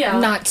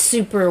not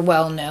super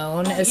well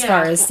known as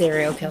far as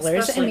serial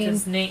killers. Especially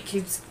because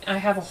Nate I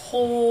have a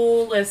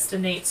whole list of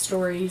Nate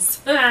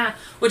stories,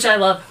 which I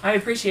love. I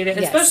appreciate it,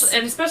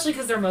 especially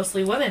because they're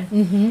mostly women.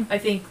 Mm-hmm. I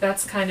think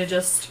that's kind of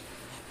just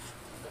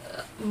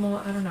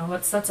well, I don't know,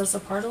 what sets us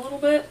apart a little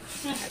bit.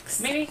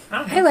 Maybe. I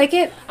don't know. I like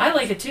it. I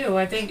like it too.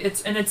 I think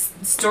it's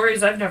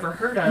stories I've never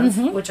heard of,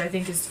 which I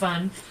think is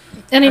fun.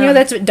 And I know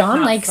that's what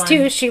Dawn likes fun.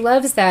 too. She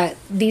loves that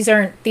these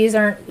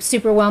aren't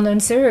super well known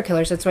serial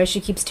killers. That's why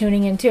she keeps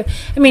tuning in too.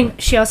 I mean,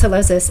 she also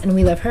loves us, and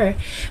we love her.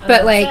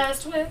 But like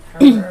with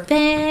her.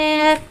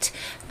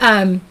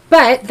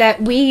 but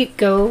that we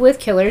go with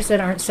killers that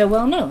aren't so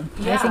well known.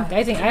 Yeah.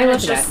 I think and I love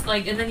it's just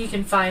like, and then you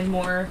can find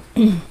more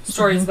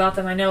stories about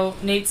them. I know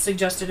Nate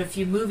suggested a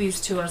few movies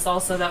to us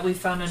also that we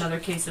found in other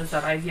cases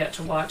that I've yet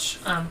to watch.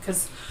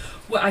 Because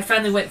I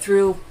finally went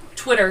through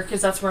Twitter,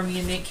 because that's where me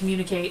and Nate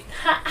communicate.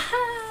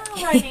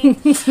 Writing.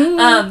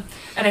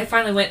 And I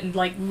finally went and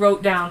like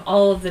wrote down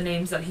all of the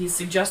names that he's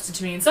suggested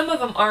to me, and some of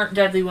them aren't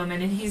deadly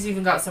women, and he's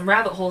even got some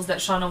rabbit holes that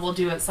Shauna will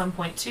do at some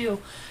point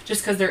too,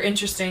 just because they're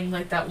interesting,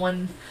 like that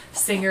one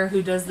singer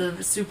who does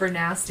the super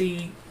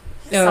nasty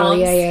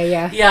songs.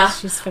 Yeah.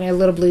 She's funny, a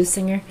little blues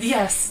singer.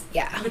 Yes.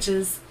 Yeah. Which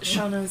is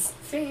Shauna's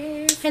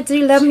fave. I do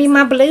love me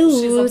my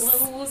blues. She's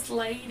a blues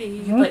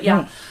lady. But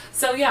yeah.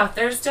 So yeah,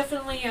 there's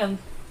definitely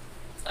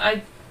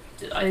I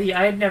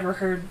had never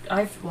heard,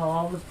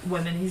 all the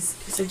women he's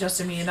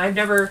suggested me, and I've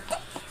never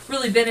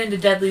really been into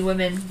Deadly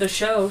Women, the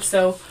show,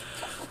 so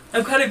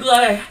I'm kind of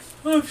glad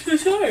I'm so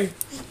sorry.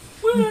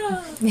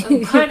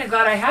 I'm kind of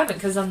glad I haven't,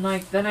 because I'm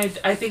like, then I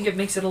think it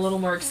makes it a little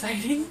more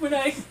exciting when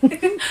I,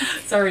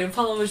 sorry,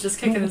 Apollo was just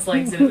kicking his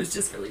legs, and it was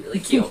just really, really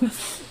cute.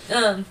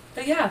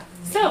 But yeah,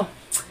 so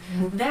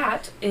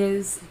that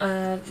is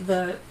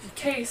the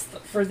case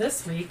for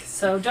this week.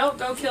 So don't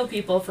go kill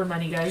people for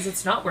money, guys.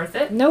 It's not worth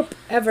it. Nope,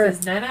 ever.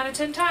 Because 9 out of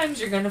 10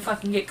 times you're gonna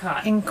fucking get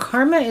caught. And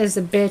karma is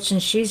a bitch,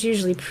 and she's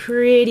usually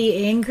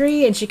pretty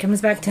angry, and she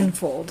comes back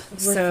tenfold.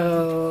 With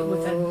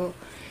an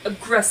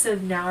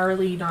aggressive,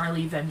 gnarly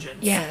vengeance.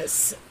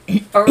 Yes.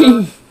 For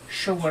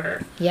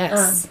sure.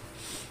 Yes.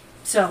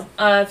 So,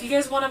 if you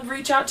guys want to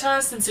reach out to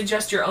us and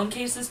suggest your own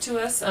cases to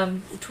us,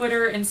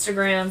 Twitter,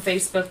 Instagram,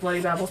 Facebook,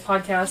 Bloody Babbles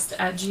Podcast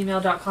at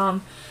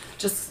gmail.com.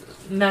 Just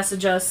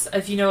message us.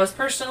 If you know us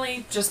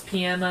personally, just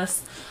PM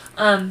us.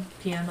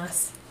 PM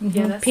us.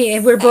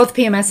 We're both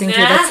PMSing too.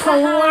 That's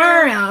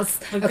hilarious.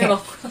 We've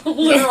got a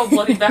literal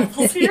Bloody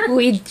Babbles here.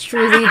 We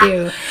truly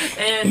do.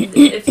 And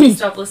if you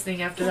stop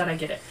listening after that, I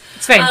get it.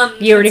 It's fine.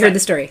 You already heard the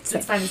story. It's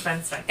fine.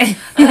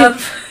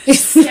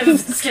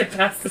 Skip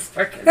past this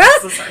part.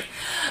 I'm so sorry.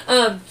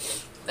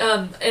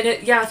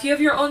 If you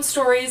have your own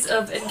stories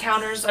of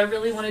encounters, I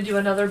really want to do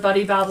another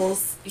Buddy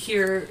Babbles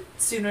here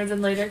sooner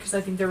than later, because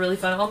I think they're really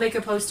fun. I'll make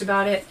a post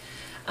about it,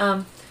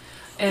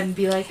 and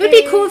be like, hey. It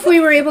would be cool if we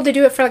were able to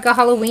do it for like a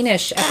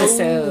Halloweenish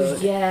episode.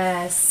 Ooh,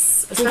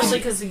 yes. Especially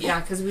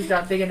because we've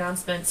got big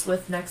announcements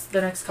with the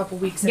next couple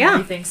weeks and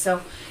everything.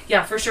 So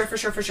yeah, for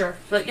sure.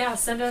 But yeah,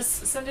 send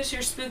us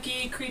your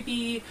spooky,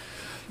 creepy,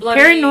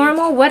 bloody,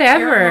 paranormal,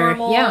 whatever.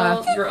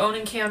 Your own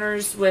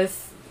encounters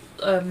with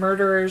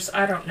murderers.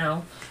 I don't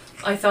know.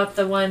 I thought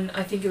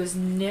I think it was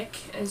Nick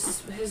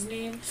is his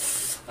name.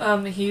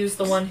 He was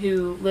the one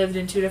who lived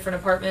in 2 different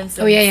apartments.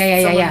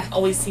 And someone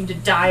always seemed to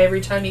die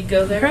every time he'd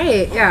go there.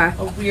 Right, yeah.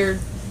 A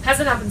weird,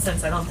 hasn't happened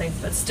since, I don't think,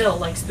 but still,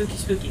 like,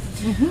 spooky.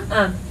 Mm-hmm.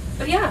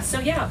 I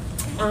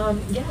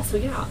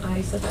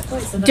said that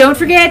twice. Don't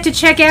forget to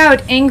check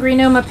out Angry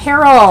Gnome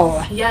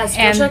Apparel. Yes,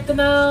 go check them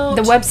out.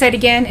 The website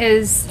again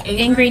is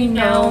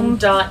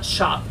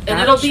angrygnome.shop. And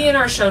it'll be in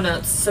our show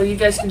notes, so you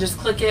guys can just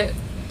click it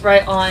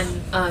right on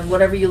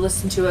whatever you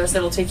listen to us.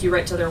 It'll take you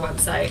right to their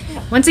website.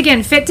 Once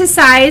again, fit to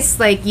size.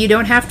 Like, you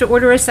don't have to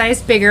order a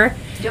size bigger.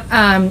 Yep.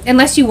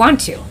 Unless you want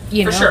to.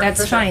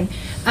 That's fine.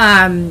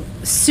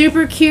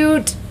 Super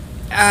cute.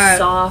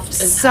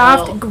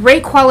 Soft,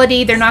 great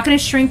quality. They're not going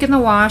to shrink in the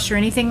wash or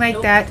anything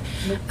like that.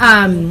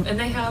 And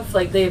they have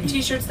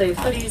t-shirts, they have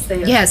hoodies,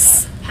 they have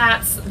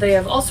hats, they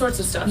have all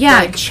sorts of stuff.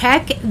 Yeah,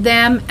 check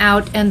them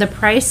out, and the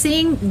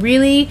pricing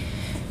really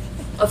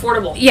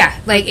affordable. Yeah,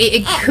 like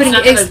it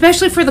couldn't,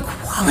 especially for the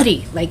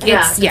quality. Like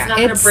it's not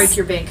going to break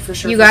your bank for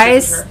sure. You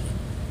guys,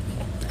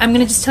 I'm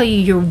going to just tell you,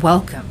 you're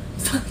welcome.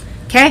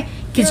 Okay,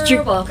 because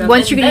you're welcome.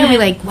 Once you're going to be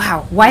like,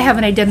 wow, why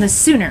haven't I done this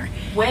sooner?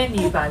 When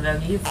you buy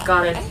them, you've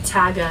got to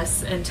tag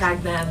us and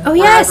tag them. Oh,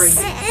 yes,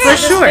 for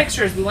sure.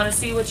 Pictures. We want to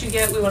see what you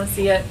get. We want to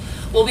see it.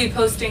 We'll be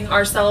posting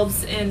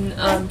ourselves in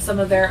some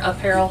of their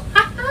apparel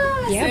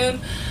soon.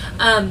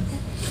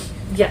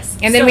 Yes.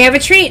 And then we have a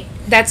treat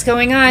that's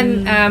going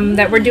on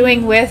that we're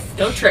doing with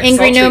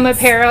Angry Gnome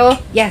Apparel.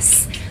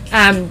 Yes.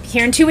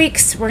 Here in 2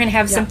 weeks, we're going to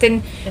have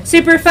something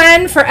super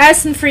fun for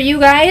us and for you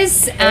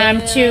guys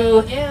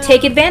to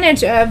take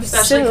advantage of.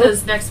 Especially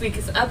because next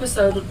week's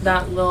episode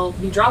that will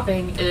be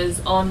dropping is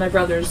on my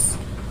brother's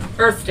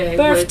birthday.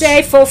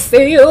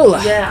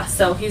 Fulfill. Yeah,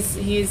 so he's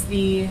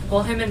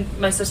him and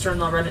my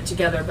sister-in-law run it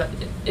together, but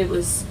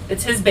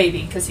it's his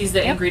baby because he's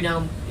the Angry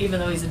Gnome,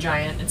 even though he's a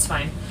giant. It's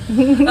fine.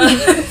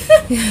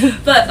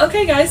 But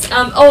okay, guys.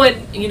 And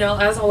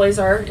as always,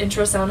 our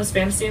intro sound is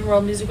Fantasy and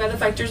World Music by the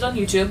Fighters on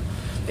YouTube.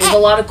 They have a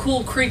lot of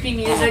cool, creepy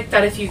music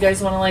that if you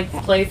guys want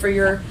to play for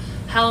your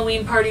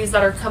Halloween parties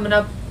that are coming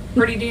up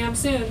pretty damn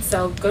soon,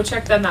 so go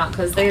check them out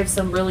because they have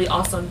some really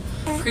awesome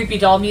creepy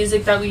doll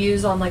music that we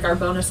use on like our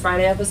bonus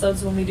Friday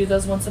episodes when we do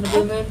those once in a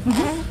blue moon.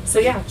 So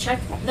yeah,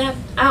 check them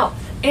out.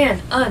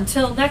 And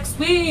until next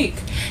week,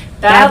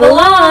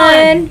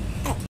 Babylon!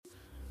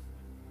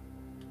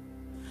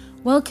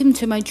 Welcome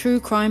to my true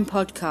crime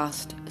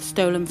podcast,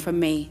 Stolen From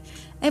Me.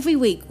 Every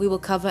week we will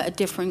cover a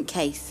different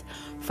case,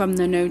 from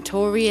the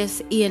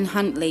notorious Ian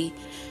Huntley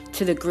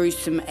to the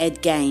gruesome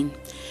Ed Gain.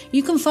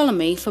 You can follow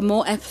me for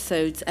more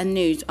episodes and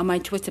news on my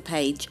Twitter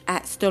page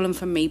at Stolen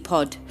From Me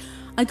Pod.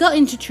 I got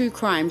into true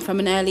crime from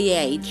an early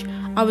age.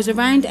 I was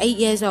around 8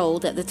 years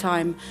old at the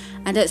time,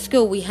 and at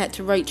school we had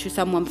to write to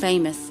someone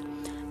famous.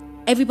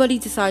 Everybody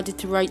decided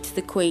to write to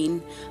the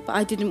Queen, but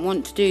I didn't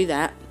want to do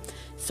that.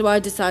 So I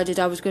decided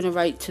I was going to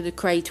write to the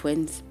Cray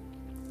twins.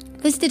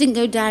 This didn't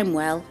go down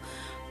well,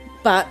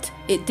 but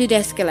it did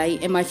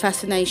escalate in my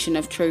fascination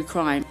of true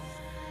crime.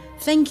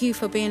 Thank you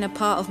for being a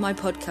part of my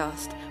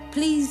podcast.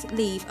 Please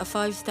leave a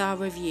 5-star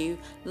review,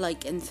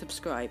 like and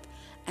subscribe,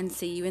 and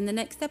see you in the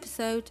next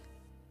episode.